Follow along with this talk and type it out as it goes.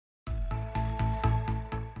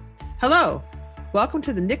Hello, welcome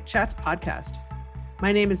to the Nick Chats podcast.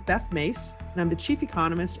 My name is Beth Mace, and I'm the Chief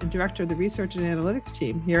Economist and Director of the Research and Analytics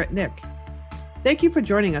team here at Nick. Thank you for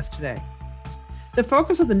joining us today. The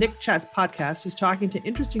focus of the Nick Chats podcast is talking to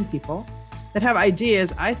interesting people that have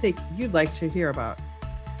ideas I think you'd like to hear about.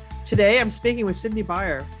 Today, I'm speaking with Cindy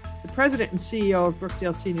Baier, the President and CEO of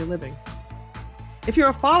Brookdale Senior Living. If you're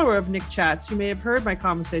a follower of Nick Chats, you may have heard my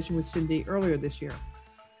conversation with Cindy earlier this year.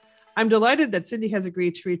 I'm delighted that Cindy has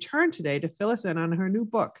agreed to return today to fill us in on her new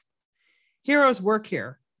book, Heroes Work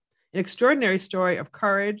Here, an extraordinary story of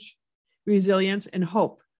courage, resilience, and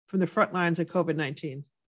hope from the front lines of COVID-19.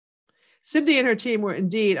 Cindy and her team were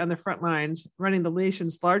indeed on the front lines, running the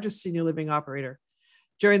nation's largest senior living operator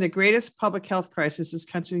during the greatest public health crisis this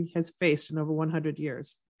country has faced in over 100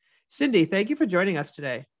 years. Cindy, thank you for joining us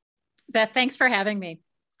today. Beth, thanks for having me.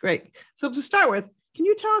 Great. So to start with, can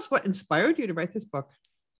you tell us what inspired you to write this book?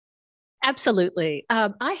 Absolutely.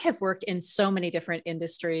 I have worked in so many different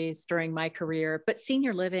industries during my career, but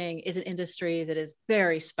senior living is an industry that is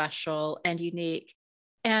very special and unique.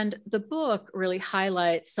 And the book really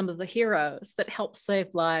highlights some of the heroes that helped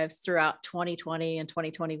save lives throughout 2020 and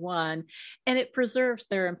 2021, and it preserves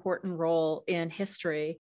their important role in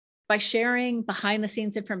history. By sharing behind the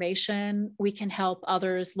scenes information, we can help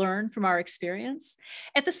others learn from our experience.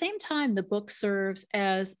 At the same time, the book serves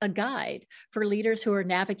as a guide for leaders who are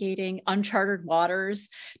navigating uncharted waters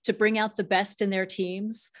to bring out the best in their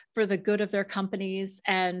teams for the good of their companies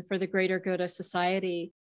and for the greater good of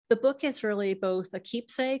society. The book is really both a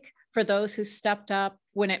keepsake for those who stepped up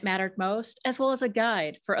when it mattered most, as well as a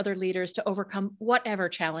guide for other leaders to overcome whatever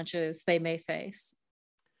challenges they may face.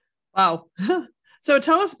 Wow. So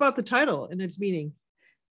tell us about the title and its meaning.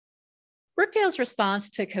 Brookdale's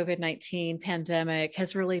response to COVID-19 pandemic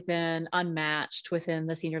has really been unmatched within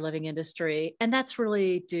the senior living industry, and that's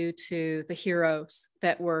really due to the heroes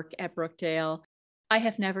that work at Brookdale. I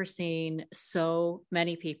have never seen so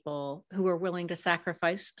many people who are willing to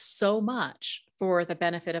sacrifice so much for the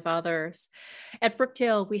benefit of others. At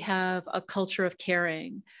Brookdale, we have a culture of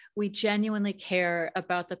caring. We genuinely care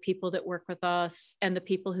about the people that work with us and the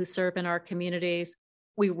people who serve in our communities.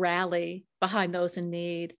 We rally behind those in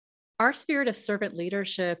need. Our spirit of servant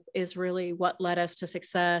leadership is really what led us to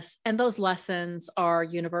success, and those lessons are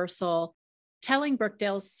universal. Telling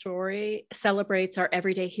Brookdale's story celebrates our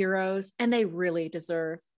everyday heroes, and they really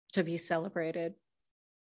deserve to be celebrated.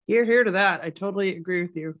 Hear to that. I totally agree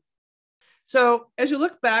with you. So as you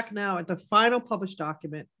look back now at the final published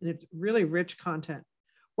document and its really rich content,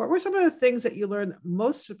 what were some of the things that you learned that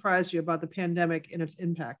most surprised you about the pandemic and its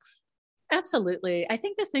impacts? Absolutely. I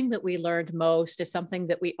think the thing that we learned most is something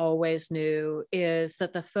that we always knew, is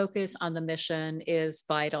that the focus on the mission is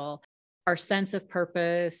vital. Our sense of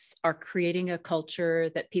purpose, our creating a culture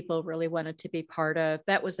that people really wanted to be part of,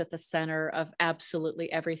 that was at the center of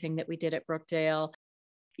absolutely everything that we did at Brookdale.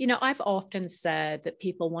 You know, I've often said that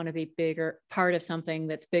people want to be bigger, part of something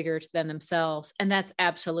that's bigger than themselves. And that's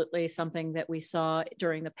absolutely something that we saw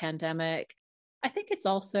during the pandemic. I think it's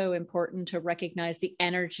also important to recognize the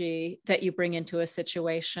energy that you bring into a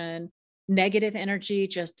situation. Negative energy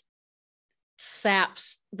just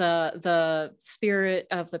saps the spirit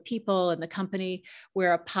of the people and the company,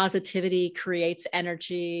 where a positivity creates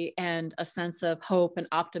energy and a sense of hope and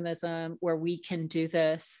optimism where we can do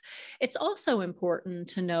this. It's also important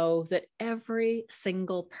to know that every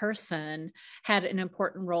single person had an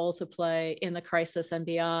important role to play in the crisis and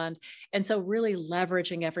beyond. And so really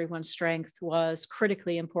leveraging everyone's strength was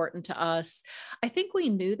critically important to us. I think we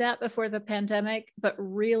knew that before the pandemic, but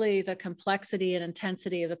really the complexity and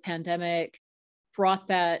intensity of the pandemic brought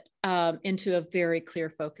that into a very clear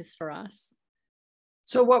focus for us.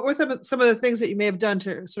 So what were some of the things that you may have done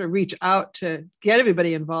to sort of reach out to get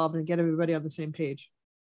everybody involved and get everybody on the same page?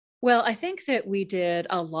 Well, I think that we did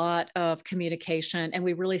a lot of communication and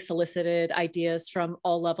we really solicited ideas from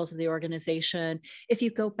all levels of the organization. If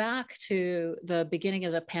you go back to the beginning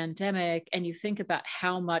of the pandemic and you think about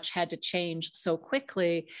how much had to change so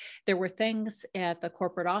quickly, there were things at the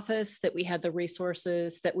corporate office that we had the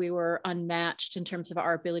resources that we were unmatched in terms of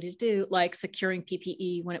our ability to do, like securing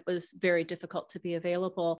PPE when it was very difficult to be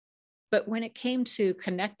available. But when it came to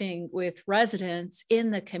connecting with residents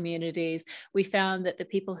in the communities, we found that the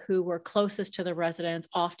people who were closest to the residents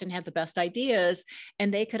often had the best ideas,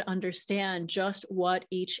 and they could understand just what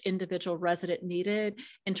each individual resident needed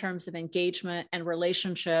in terms of engagement and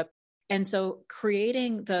relationship. And so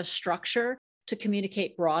creating the structure to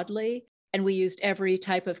communicate broadly, and we used every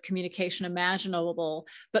type of communication imaginable,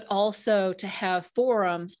 but also to have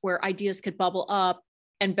forums where ideas could bubble up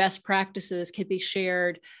and best practices can be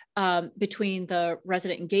shared between the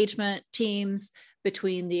resident engagement teams,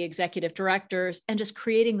 between the executive directors, and just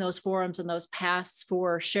creating those forums and those paths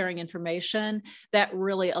for sharing information that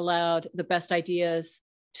really allowed the best ideas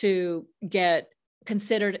to get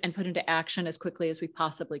considered and put into action as quickly as we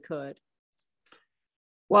possibly could.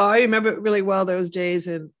 Well, I remember really well those days,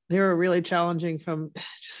 and they were really challenging from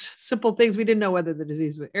just simple things. We didn't know whether the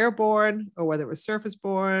disease was airborne or whether it was surface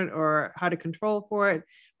borne or how to control for it,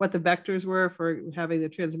 what the vectors were for having the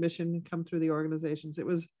transmission come through the organizations. It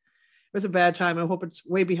was a bad time. I hope it's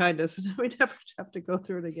way behind us and we never have to go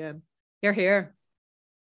through it again. You're here.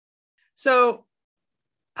 So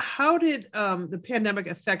how did the pandemic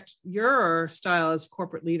affect your style as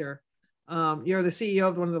corporate leader? You're the CEO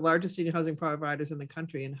of one of the largest senior housing providers in the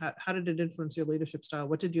country. And how did it influence your leadership style?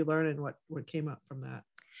 What did you learn and what came up from that?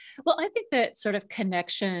 Well, I think that sort of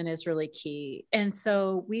connection is really key. And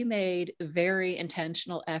so we made very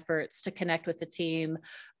intentional efforts to connect with the team,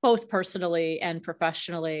 both personally and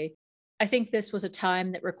professionally. I think this was a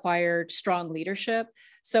time that required strong leadership.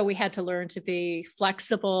 So we had to learn to be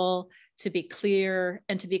flexible, to be clear,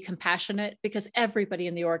 and to be compassionate, because everybody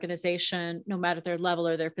in the organization, no matter their level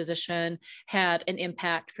or their position, had an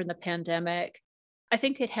impact from the pandemic. I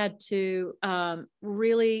think it had to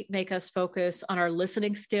really make us focus on our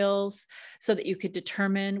listening skills so that you could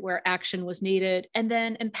determine where action was needed, and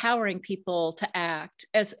then empowering people to act.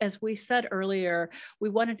 As we said earlier, we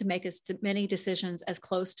wanted to make as many decisions as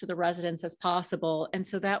close to the residents as possible. And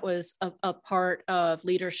so that was a part of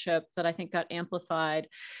leadership that I think got amplified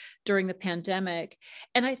during the pandemic.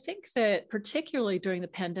 And I think that particularly during the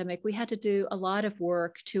pandemic, we had to do a lot of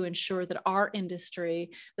work to ensure that our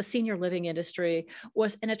industry, the senior living industry,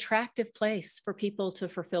 was an attractive place for people to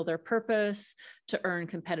fulfill their purpose, to earn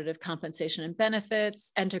competitive compensation and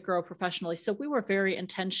benefits, and to grow professionally. So we were very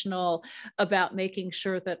intentional about making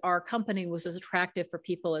sure that our company was as attractive for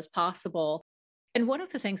people as possible. And one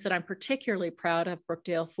of the things that I'm particularly proud of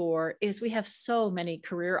Brookdale for is we have so many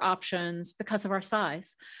career options because of our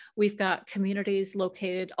size. We've got communities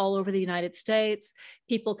located all over the United States.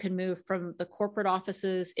 People can move from the corporate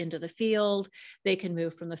offices into the field. They can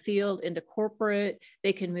move from the field into corporate.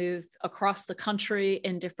 They can move across the country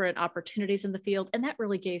in different opportunities in the field. And that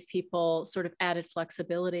really gave people sort of added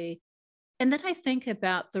flexibility. And then I think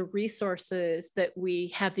about the resources that we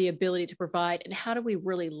have the ability to provide and how do we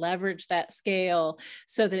really leverage that scale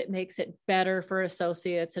so that it makes it better for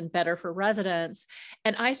associates and better for residents.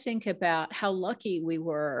 And I think about how lucky we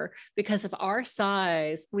were because of our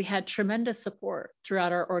size. We had tremendous support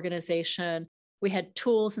throughout our organization. We had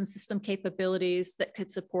tools and system capabilities that could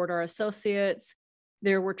support our associates.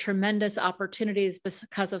 There were tremendous opportunities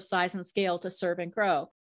because of size and scale to serve and grow.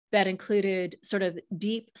 That included sort of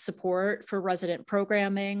deep support for resident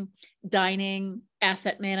programming, dining,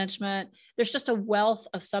 asset management. There's just a wealth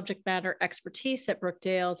of subject matter expertise at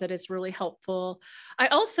Brookdale that is really helpful. I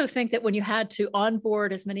also think that when you had to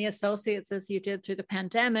onboard as many associates as you did through the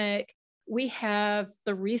pandemic, we have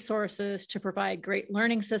the resources to provide great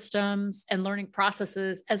learning systems and learning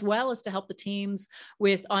processes, as well as to help the teams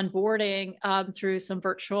with onboarding through some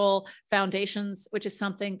virtual foundations, which is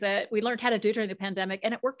something that we learned how to do during the pandemic,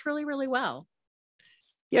 and it worked really, really well.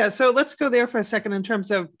 Yeah, so let's go there for a second in terms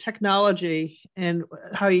of technology and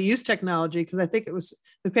how you use technology, because I think it was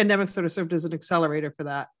the pandemic sort of served as an accelerator for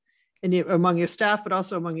that among your staff, but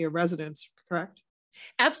also among your residents, correct?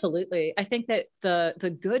 Absolutely. I think that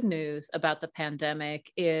the good news about the pandemic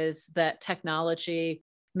is that technology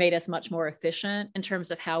made us much more efficient in terms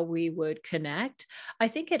of how we would connect. I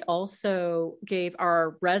think it also gave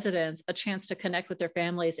our residents a chance to connect with their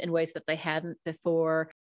families in ways that they hadn't before.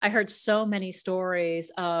 I heard so many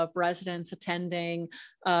stories of residents attending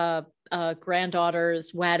a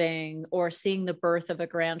granddaughter's wedding or seeing the birth of a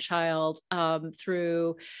grandchild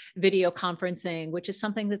through video conferencing, which is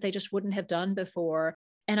something that they just wouldn't have done before.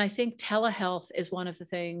 And I think telehealth is one of the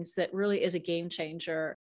things that really is a game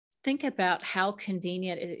changer. Think about how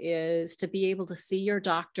convenient it is to be able to see your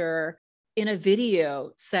doctor in a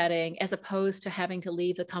video setting, as opposed to having to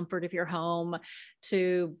leave the comfort of your home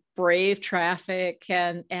to brave traffic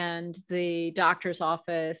and the doctor's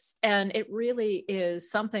office. And it really is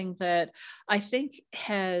something that I think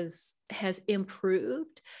has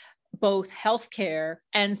improved both healthcare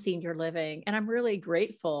and senior living. And I'm really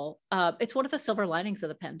grateful. It's one of the silver linings of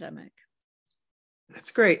the pandemic.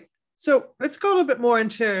 That's great. So let's go a little bit more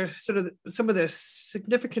into sort of some of the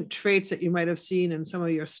significant traits that you might have seen in some of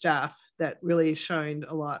your staff that really shined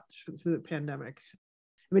a lot through the pandemic.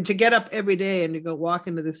 I mean, to get up every day and to go walk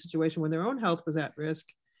into this situation when their own health was at risk,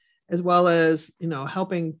 as well as,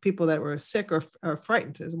 helping people that were sick or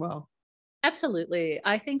frightened as well. Absolutely.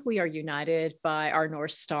 I think we are united by our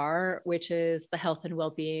North Star, which is the health and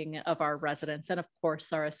well-being of our residents and, of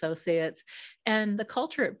course, our associates. And the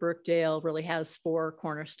culture at Brookdale really has four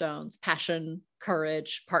cornerstones: passion,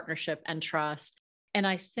 courage, partnership, and trust. And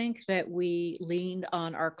I think that we leaned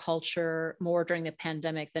on our culture more during the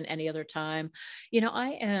pandemic than any other time.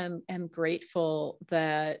 I am grateful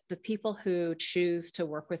that the people who choose to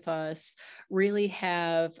work with us really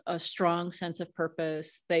have a strong sense of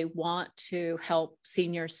purpose. They want to help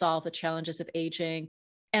seniors solve the challenges of aging.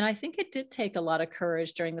 And I think it did take a lot of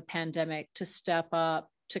courage during the pandemic to step up,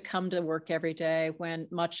 to come to work every day when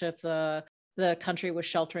much of the country was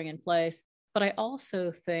sheltering in place. But I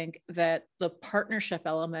also think that the partnership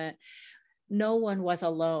element, no one was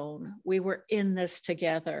alone. We were in this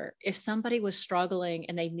together. If somebody was struggling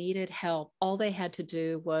and they needed help, all they had to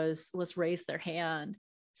do was raise their hand.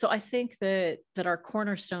 So I think that our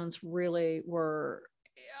cornerstones really were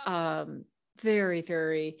very,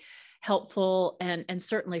 very helpful and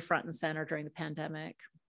certainly front and center during the pandemic.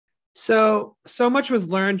 So much was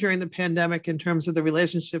learned during the pandemic in terms of the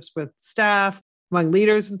relationships with staff, among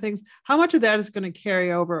leaders and things. How much of that is going to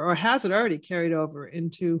carry over, or has it already carried over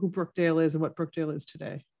into who Brookdale is and what Brookdale is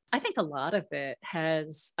today? I think a lot of it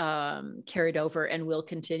has carried over and will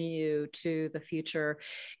continue to the future.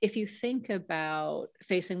 If you think about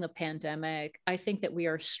facing the pandemic, I think that we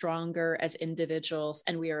are stronger as individuals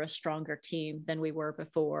and we are a stronger team than we were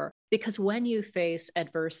before. Because when you face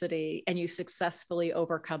adversity and you successfully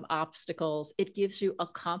overcome obstacles, it gives you a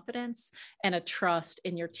confidence and a trust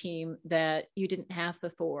in your team that you didn't have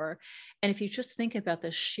before. And if you just think about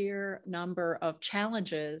the sheer number of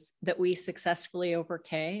challenges that we successfully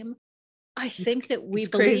overcame, I think that we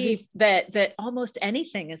believe that almost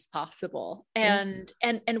anything is possible, and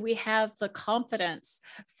we have the confidence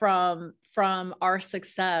from our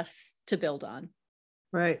success to build on.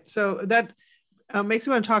 Right. So that makes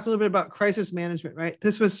me want to talk a little bit about crisis management, right?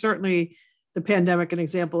 This was certainly the pandemic, an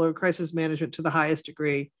example of crisis management to the highest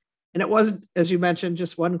degree. And it wasn't, as you mentioned,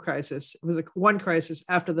 just one crisis. It was like one crisis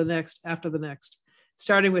after the next,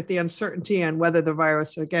 starting with the uncertainty on whether the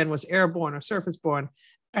virus, again, was airborne or surface-borne,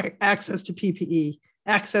 access to PPE,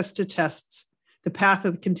 access to tests, the path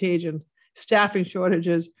of the contagion, staffing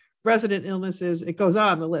shortages, resident illnesses, it goes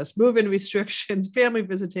on the list, move-in restrictions, family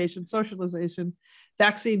visitation, socialization,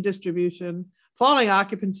 vaccine distribution, falling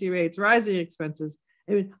occupancy rates, rising expenses.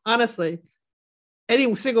 I mean, honestly,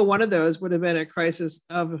 any single one of those would have been a crisis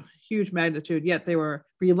of huge magnitude, yet they were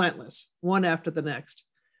relentless, one after the next.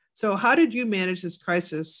 So how did you manage this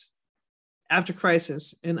crisis after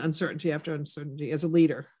crisis and uncertainty after uncertainty as a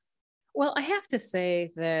leader? Well, I have to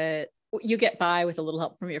say that you get by with a little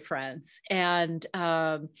help from your friends. And,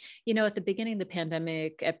 at the beginning of the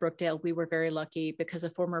pandemic at Brookdale, we were very lucky because a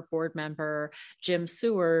former board member, Jim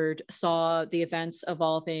Seward, saw the events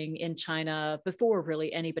evolving in China before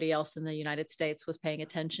really anybody else in the United States was paying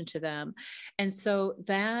attention to them. And so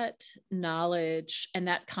that knowledge and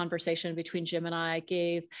that conversation between Jim and I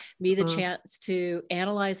gave me the chance to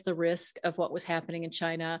analyze the risk of what was happening in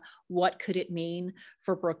China. What could it mean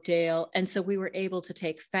for Brookdale? And so we were able to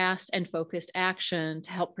take fast and focused action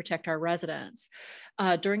to help protect our residents.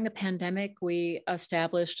 During the pandemic, we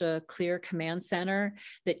established a clear command center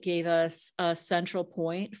that gave us a central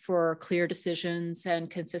point for clear decisions and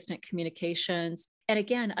consistent communications. And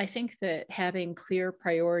again, I think that having clear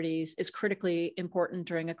priorities is critically important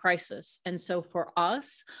during a crisis. And so for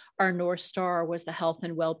us, our North Star was the health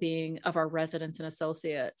and well-being of our residents and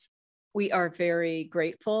associates. We are very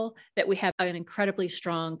grateful that we have an incredibly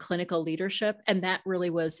strong clinical leadership, and that really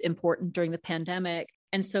was important during the pandemic.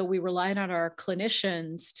 And so we relied on our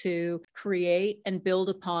clinicians to create and build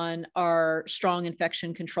upon our strong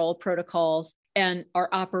infection control protocols and our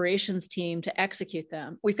operations team to execute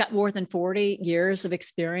them. We've got more than 40 years of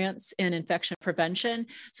experience in infection prevention.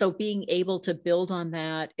 So being able to build on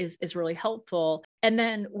that is really helpful. And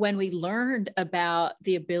then when we learned about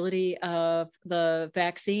the ability of the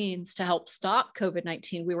vaccines to help stop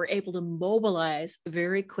COVID-19, we were able to mobilize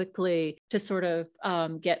very quickly to sort of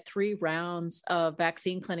get 3 rounds of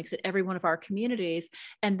vaccine clinics at every one of our communities.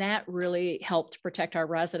 And that really helped protect our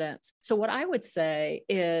residents. So what I would say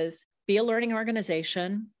is, be a learning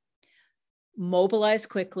organization, mobilize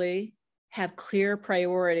quickly, have clear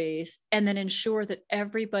priorities, and then ensure that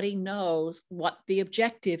everybody knows what the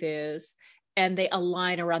objective is and they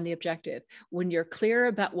align around the objective. When you're clear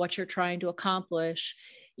about what you're trying to accomplish,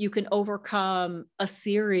 you can overcome a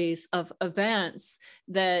series of events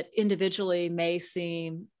that individually may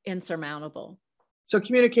seem insurmountable. So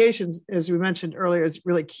communications, as we mentioned earlier, is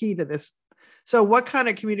really key to this. So what kind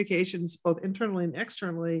of communications, both internally and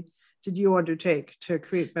externally, did you undertake to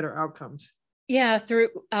create better outcomes? Yeah, through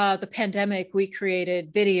the pandemic, we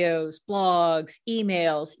created videos, blogs,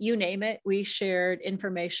 emails, you name it. We shared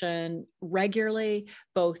information regularly,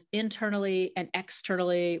 both internally and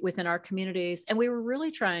externally within our communities. And we were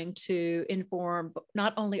really trying to inform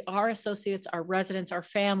not only our associates, our residents, our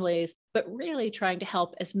families, but really trying to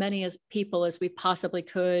help as many as people as we possibly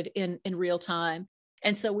could in real time.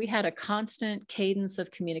 And so we had a constant cadence of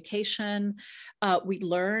communication. We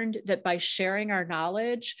learned that by sharing our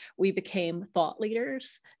knowledge, we became thought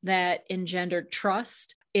leaders that engendered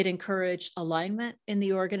trust. It encouraged alignment in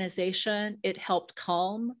the organization. It helped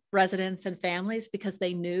calm residents and families because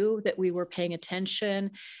they knew that we were paying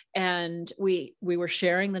attention and we were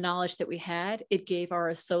sharing the knowledge that we had. It gave our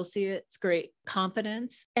associates great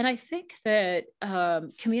confidence. And I think that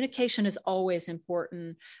communication is always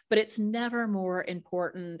important, but it's never more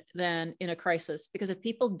important than in a crisis, because if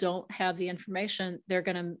people don't have the information, they're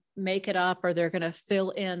going to make it up or they're going to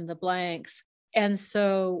fill in the blanks. And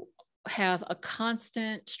so have a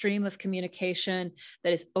constant stream of communication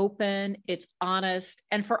that is open, it's honest,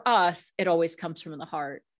 and for us, it always comes from the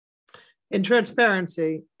heart. And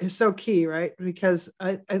transparency is so key, right? Because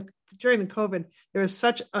during the COVID, there was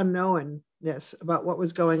such unknownness about what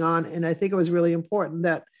was going on. And I think it was really important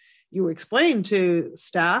that you explained to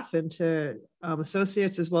staff and to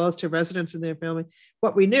associates, as well as to residents and their family,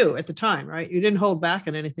 what we knew at the time, right? You didn't hold back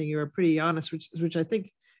on anything. You were pretty honest, which I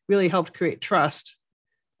think really helped create trust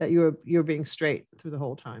that you're being straight through the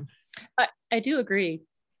whole time. I do agree.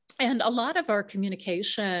 And a lot of our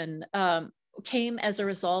communication came as a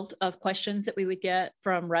result of questions that we would get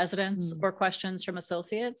from residents or questions from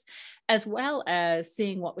associates, as well as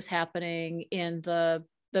seeing what was happening in the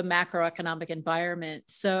macroeconomic environment.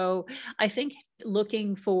 So I think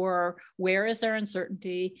looking for where is there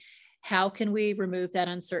uncertainty, how can we remove that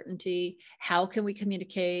uncertainty? How can we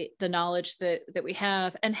communicate the knowledge that we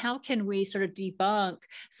have? And how can we sort of debunk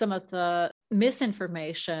some of the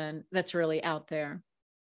misinformation that's really out there?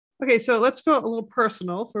 Okay, so let's go a little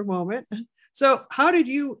personal for a moment. So how did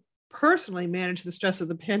you personally manage the stress of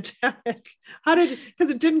the pandemic? Because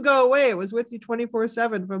it didn't go away. It was with you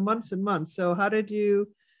 24/7 for months and months. So how'd you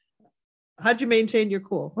maintain your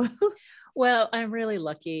cool? Well, I'm really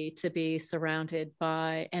lucky to be surrounded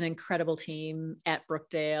by an incredible team at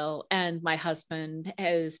Brookdale, and my husband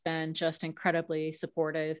has been just incredibly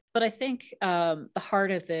supportive. But I think the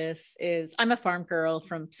heart of this is I'm a farm girl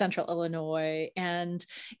from Central Illinois. And,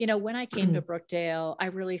 when I came to Brookdale, I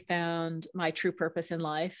really found my true purpose in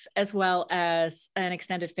life, as well as an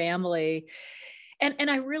extended family.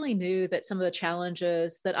 And I really knew that some of the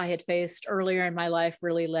challenges that I had faced earlier in my life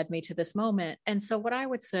really led me to this moment. And so what I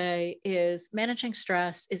would say is managing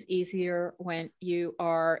stress is easier when you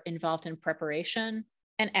are involved in preparation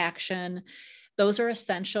and action. Those are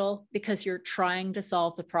essential because you're trying to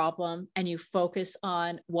solve the problem and you focus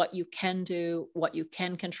on what you can do, what you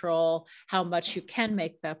can control, how much you can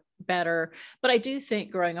make better. But I do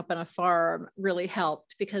think growing up on a farm really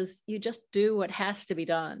helped because you just do what has to be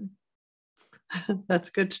done. That's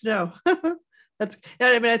good to know.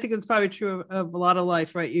 I think it's probably true of a lot of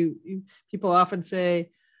life, right? People often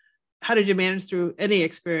say, how did you manage through any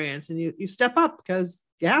experience? And you step up because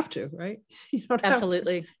you have to, right?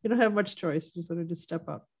 Absolutely. You don't have much choice. You sort of just step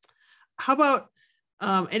up. How about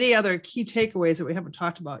any other key takeaways that we haven't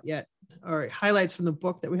talked about yet, or highlights from the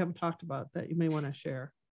book that we haven't talked about that you may want to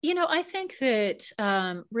share? I think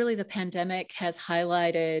that really the pandemic has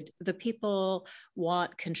highlighted the people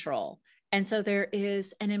want control. And so there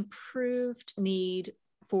is an improved need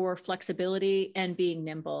for flexibility and being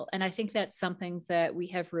nimble. And I think that's something that we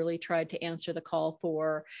have really tried to answer the call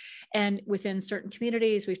for. And within certain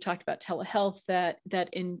communities, we've talked about telehealth that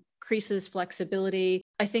increases flexibility.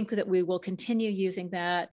 I think that we will continue using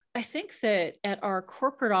that. I think that at our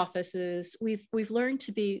corporate offices, we've learned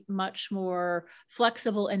to be much more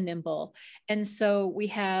flexible and nimble. And so we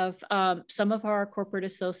have some of our corporate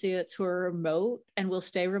associates who are remote and will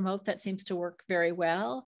stay remote. That seems to work very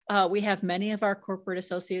well. We have many of our corporate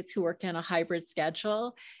associates who work in a hybrid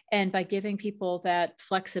schedule. And by giving people that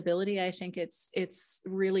flexibility, I think it's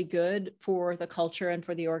really good for the culture and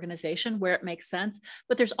for the organization where it makes sense.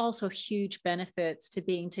 But there's also huge benefits to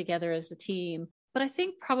being together as a team. But I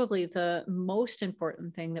think probably the most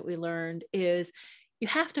important thing that we learned is you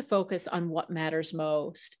have to focus on what matters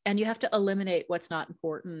most and you have to eliminate what's not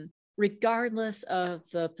important. regardless of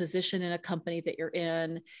the position in a company that you're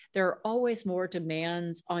in, there are always more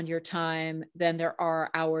demands on your time than there are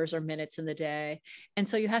hours or minutes in the day. And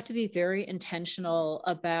so you have to be very intentional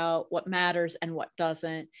about what matters and what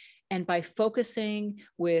doesn't. And by focusing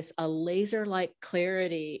with a laser-like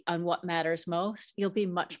clarity on what matters most, you'll be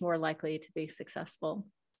much more likely to be successful.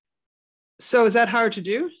 So is that hard to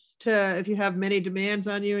do? If you have many demands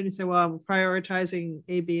on you and you say, well, I'm prioritizing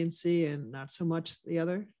A, B, and C and not so much the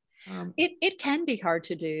other? It can be hard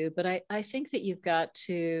to do, but I think that you've got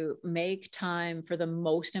to make time for the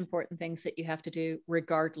most important things that you have to do,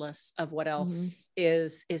 regardless of what else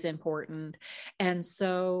is important. And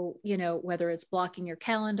so, whether it's blocking your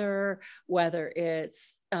calendar, whether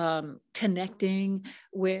it's connecting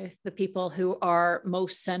with the people who are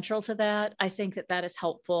most central to that, I think that is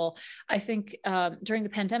helpful. I think during the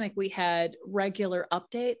pandemic, we had regular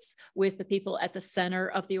updates with the people at the center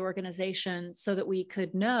of the organization so that we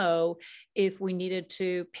could know if we needed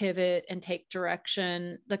to pivot and take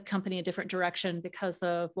the company a different direction because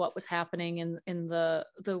of what was happening in the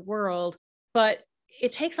world. But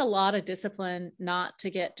it takes a lot of discipline not to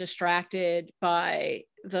get distracted by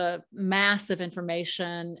the massive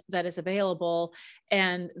information that is available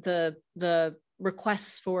and the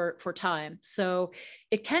requests for time. So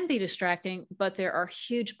it can be distracting, but there are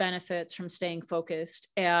huge benefits from staying focused,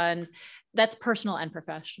 and that's personal and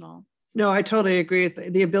professional. No, I totally agree.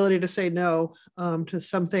 The ability to say no to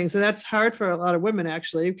some things. And that's hard for a lot of women,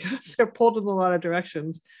 actually, because they're pulled in a lot of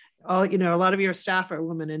directions. A lot of your staff are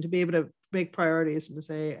women, and to be able to make priorities and to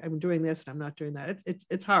say, I'm doing this and I'm not doing that.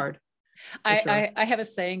 It's hard. I have a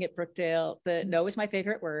saying at Brookdale that no is my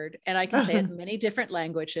favorite word, and I can say it in many different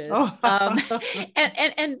languages.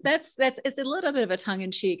 And that's it's a little bit of a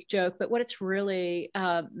tongue-in-cheek joke, but what it's really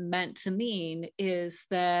meant to mean is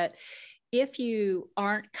that if you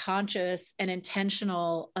aren't conscious and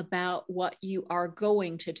intentional about what you are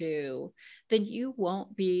going to do, then you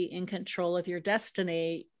won't be in control of your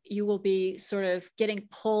destiny. You will be sort of getting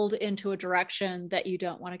pulled into a direction that you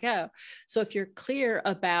don't want to go. So if you're clear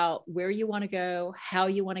about where you want to go, how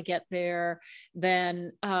you want to get there,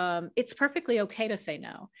 then it's perfectly okay to say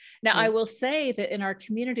no. Now, I will say that in our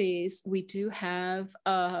communities, we do have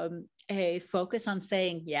a focus on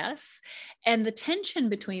saying yes. And the tension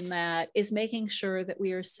between that is making sure that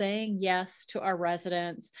we are saying yes to our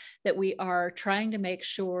residents, that we are trying to make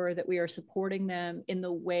sure that we are supporting them in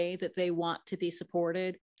the way that they want to be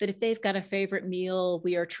supported, that if they've got a favorite meal,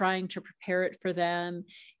 we are trying to prepare it for them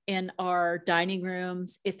in our dining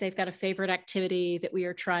rooms. If they've got a favorite activity, that we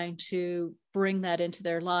are trying to bring that into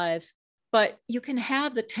their lives. But you can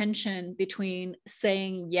have the tension between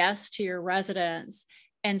saying yes to your residents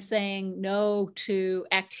and saying no to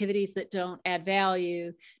activities that don't add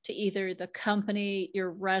value to either the company,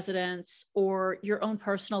 your residents, or your own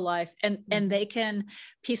personal life. And they can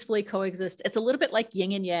peacefully coexist. It's a little bit like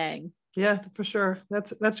yin and yang. Yeah, for sure.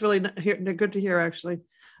 That's really good to hear, actually.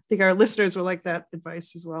 I think our listeners will like that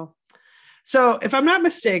advice as well. So if I'm not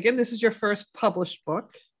mistaken, this is your first published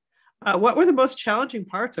book. What were the most challenging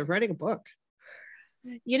parts of writing a book?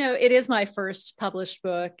 It is my first published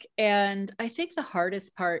book. And I think the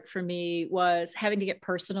hardest part for me was having to get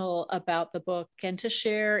personal about the book and to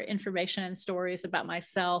share information and stories about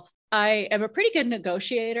myself. I am a pretty good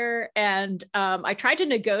negotiator, and I tried to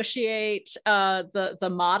negotiate the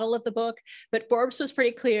model of the book, but Forbes was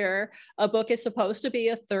pretty clear. A book is supposed to be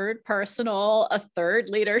a third personal, a third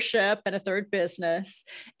leadership, and a third business.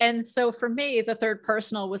 And so for me, the third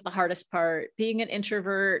personal was the hardest part. Being an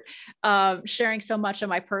introvert, sharing so much of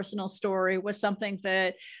my personal story was something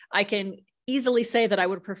that I can easily say that I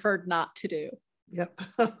would have preferred not to do. Yep.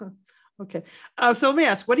 Okay. So let me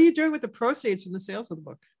ask, what are you doing with the proceeds from the sales of the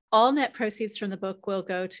book? All net proceeds from the book will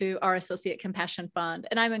go to our Associate Compassion Fund.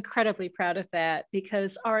 And I'm incredibly proud of that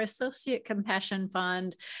because our Associate Compassion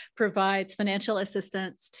Fund provides financial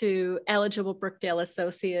assistance to eligible Brookdale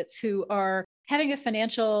associates who are having a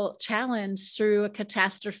financial challenge through a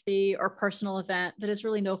catastrophe or personal event that is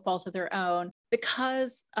really no fault of their own.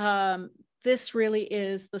 Because this really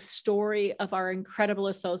is the story of our incredible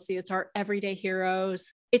associates, our everyday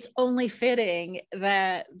heroes. It's only fitting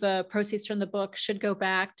that the proceeds from the book should go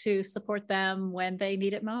back to support them when they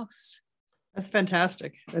need it most. That's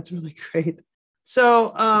fantastic. That's really great.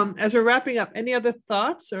 So as we're wrapping up, any other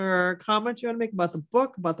thoughts or comments you want to make about the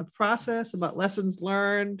book, about the process, about lessons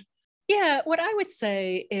learned? Yeah, what I would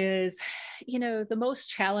say is, the most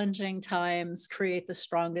challenging times create the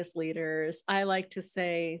strongest leaders. I like to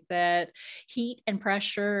say that heat and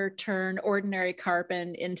pressure turn ordinary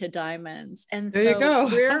carbon into diamonds. And there you go.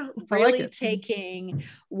 We're really taking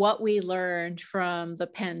what we learned from the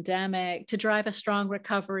pandemic to drive a strong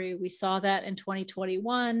recovery. We saw that in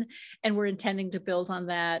 2021, and we're intending to build on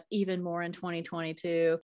that even more in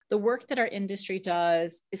 2022. The work that our industry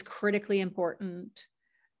does is critically important.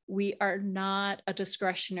 We are not a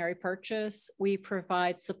discretionary purchase. We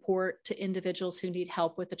provide support to individuals who need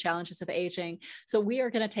help with the challenges of aging. So we are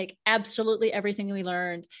going to take absolutely everything we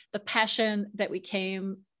learned, the passion that we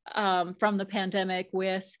came from the pandemic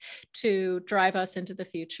with, to drive us into the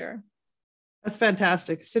future. That's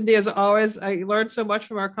fantastic. Cindy, as always, I learned so much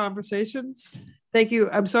from our conversations. Thank you.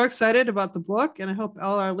 I'm so excited about the book, and I hope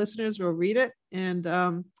all our listeners will read it.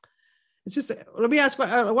 And it's just, let me ask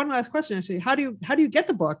one last question. Actually, how do you get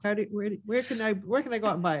the book? Where can I go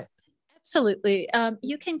out and buy it? Absolutely.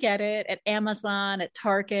 You can get it at Amazon, at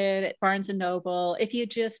Target, at Barnes & Noble. If you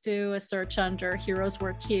just do a search under Heroes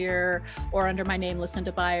Work Here or under my name,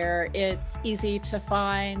 Lucinda Beyer, it's easy to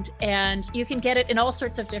find. And you can get it in all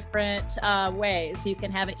sorts of different ways. You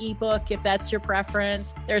can have an ebook if that's your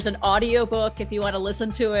preference. There's an audiobook if you want to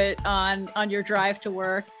listen to it on your drive to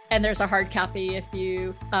work. And there's a hard copy if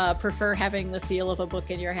you prefer having the feel of a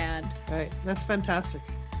book in your hand. Right. That's fantastic.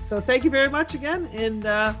 So thank you very much again. And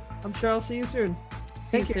I'm sure I'll see you soon.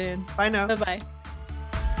 See you soon. Bye now. Bye-bye.